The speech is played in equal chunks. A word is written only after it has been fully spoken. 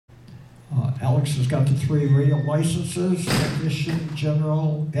Alex has got the 3 radio licenses: technician,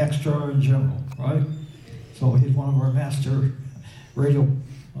 general, extra, and general, right? So he's one of our master radio,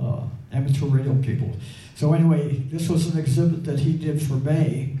 amateur radio people. So anyway, this was an exhibit that he did for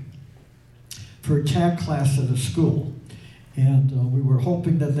May for a tag class at a school. And we were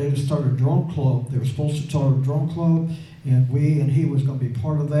hoping that they'd start a drone club. They were supposed to start a drone club, and he was going to be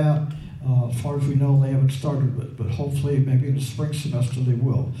part of that. As far as we know, they haven't started it, but hopefully maybe in the spring semester they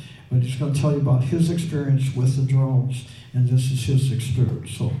will. But he's going to tell you about his experience with the drones, and this is his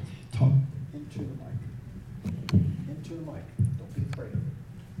experience. So, Tom. Into the mic. Into the mic. Don't be afraid.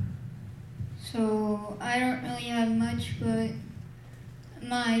 So, I don't really have much, but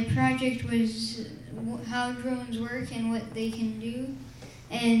my project was how drones work and what they can do.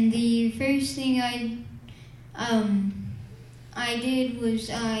 And the first thing I did was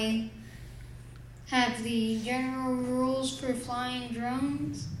I have the general rules for flying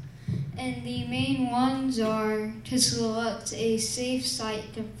drones, and the main ones are to select a safe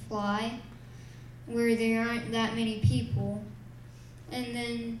site to fly where there aren't that many people, and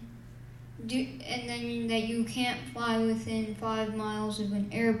then that you can't fly within 5 miles of an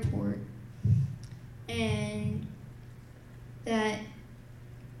airport, and that,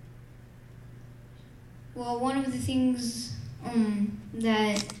 well, one of the things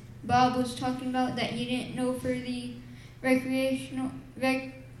that Bob was talking about that you didn't know for the recreational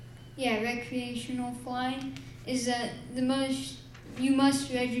flying is that you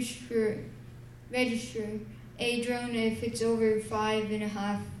must register a drone if it's over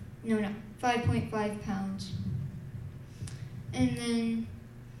 5.5 pounds. And then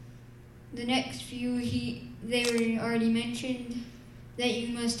the next few, they were already mentioned that you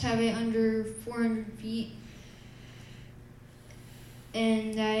must have it under 400 feet,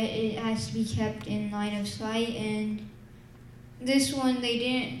 and that it has to be kept in line of sight. And this one they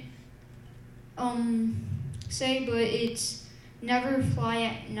didn't say, but it's never fly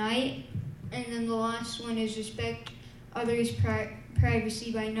at night. And then the last one is respect others'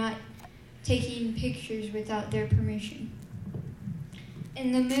 privacy by not taking pictures without their permission.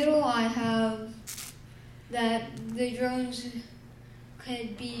 In the middle, I have that the drones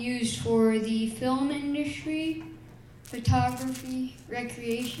could be used for the film industry, photography,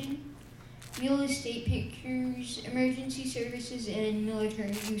 recreation, real estate pictures, emergency services, and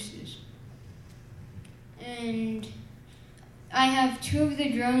military uses. And I have 2 of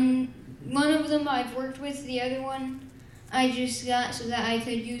the drone. One of them I've worked with, the other one I just got so that I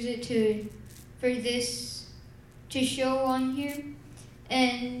could use it to show on here.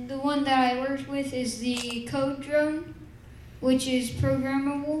 And the one that I worked with is the code drone, which is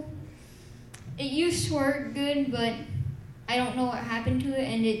programmable. It used to work good, but I don't know what happened to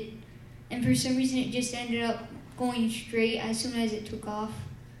it, and for some reason it just ended up going straight as soon as it took off.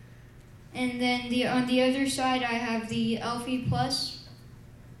 And then on the other side I have the Alfie Plus,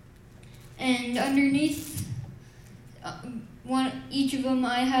 and underneath each of them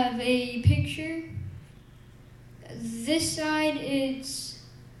I have a picture. This side it's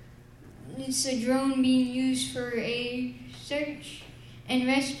a drone being used for a search and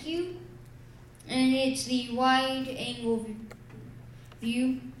rescue, and it's the wide angle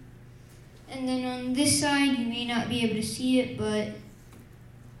view. And then on this side, you may not be able to see it, but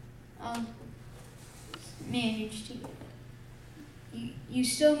I'll manage to. You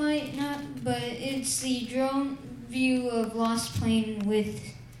still might not, but it's the drone view of Lost Plane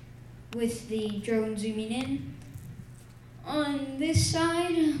with the drone zooming in. On this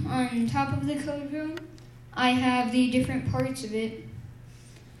side, on top of the code drone, I have the different parts of it.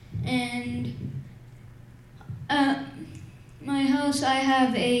 And my house, I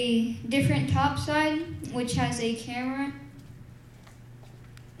have a different top side, which has a camera.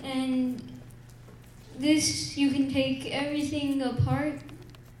 And this, you can take everything apart,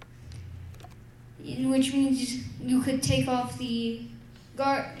 which means you could take off the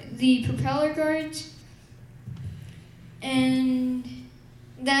propeller guards, and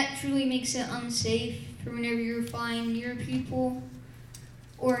that truly makes it unsafe for whenever you're flying near people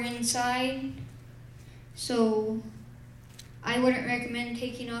or inside. So I wouldn't recommend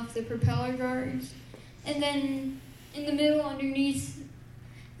taking off the propeller guards. And then in the middle, underneath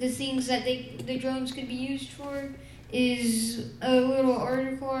the things that the drones could be used for, is a little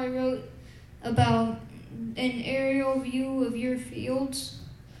article I wrote about an aerial view of your fields.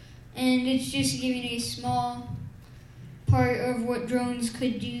 And it's just giving a small part of what drones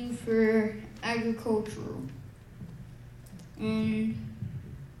could do for agricultural. And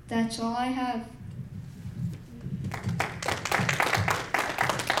that's all I have.